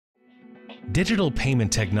Digital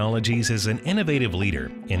Payment Technologies is an innovative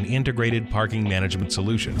leader in integrated parking management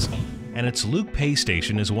solutions, and its Luke Pay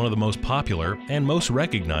Station is one of the most popular and most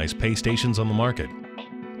recognized pay stations on the market.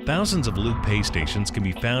 Thousands of Luke Pay stations can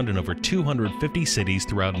be found in over 250 cities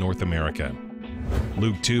throughout North America.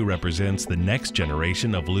 Luke 2 represents the next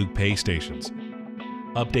generation of Luke Pay stations.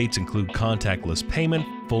 Updates include contactless payment,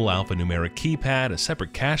 full alphanumeric keypad, a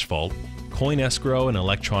separate cash vault, coin escrow, and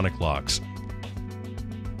electronic locks.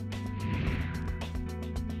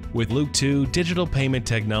 With Luke 2, Digital Payment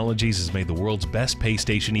Technologies has made the world's best pay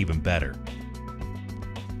station even better.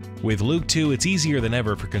 With Luke 2, it's easier than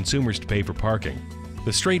ever for consumers to pay for parking.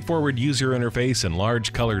 The straightforward user interface and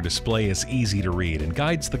large color display is easy to read and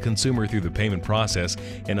guides the consumer through the payment process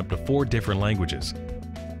in up to 4 different languages.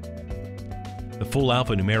 The full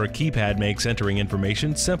alphanumeric keypad makes entering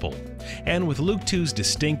information simple. And with Luke 2's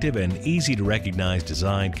distinctive and easy to recognize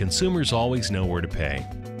design, consumers always know where to pay.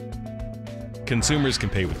 Consumers can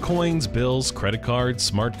pay with coins, bills, credit cards,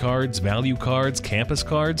 smart cards, value cards, campus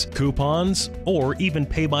cards, coupons, or even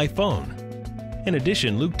pay by phone. In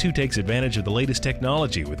addition, Luke 2 takes advantage of the latest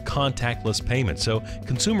technology with contactless payment so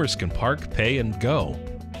consumers can park, pay, and go.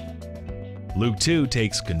 Luke 2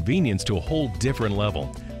 takes convenience to a whole different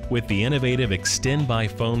level. With the innovative Extend by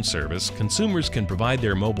Phone service, consumers can provide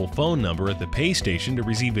their mobile phone number at the pay station to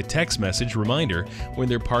receive a text message reminder when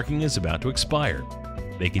their parking is about to expire.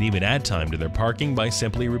 They can even add time to their parking by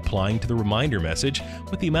simply replying to the reminder message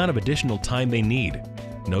with the amount of additional time they need.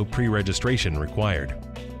 No pre-registration required.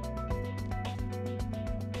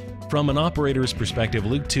 From an operator's perspective,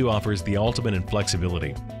 Luke 2 offers the ultimate in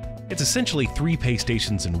flexibility. It's essentially 3 pay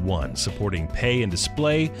stations in one, supporting pay and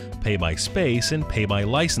display, pay by space, and pay by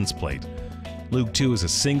license plate. Luke 2 is a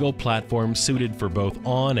single platform suited for both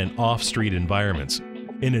on and off-street environments.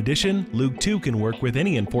 In addition, Luke 2 can work with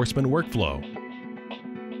any enforcement workflow.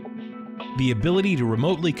 The ability to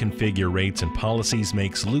remotely configure rates and policies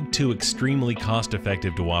makes Luke 2 extremely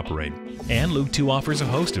cost-effective to operate. And Luke 2 offers a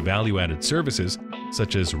host of value-added services,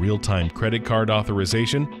 such as real-time credit card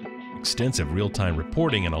authorization, extensive real-time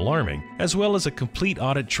reporting and alarming, as well as a complete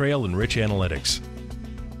audit trail and rich analytics.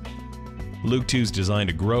 Luke 2 is designed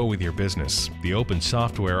to grow with your business. The open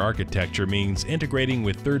software architecture means integrating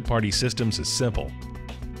with third-party systems is simple.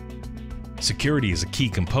 Security is a key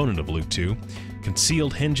component of Luke 2.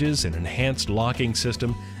 Concealed hinges, an enhanced locking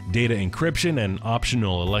system, data encryption, and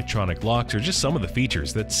optional electronic locks are just some of the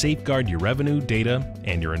features that safeguard your revenue, data,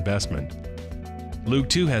 and your investment. Luke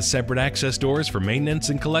 2 has separate access doors for maintenance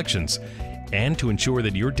and collections. And to ensure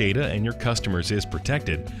that your data and your customers is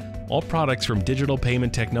protected, all products from Digital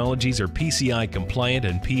Payment Technologies are PCI compliant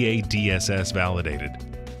and PA-DSS validated.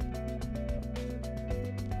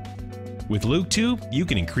 With Luke 2, you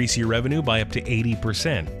can increase your revenue by up to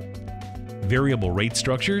 80%. Variable rate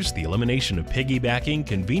structures, the elimination of piggybacking,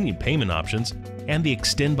 convenient payment options, and the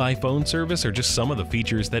Extend by Phone service are just some of the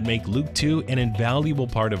features that make Luke 2 an invaluable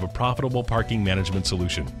part of a profitable parking management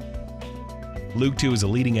solution. Luke 2 is a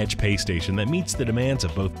leading-edge pay station that meets the demands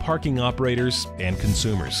of both parking operators and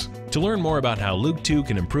consumers. To learn more about how Luke 2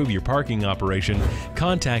 can improve your parking operation,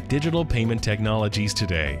 contact Digital Payment Technologies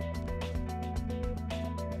today.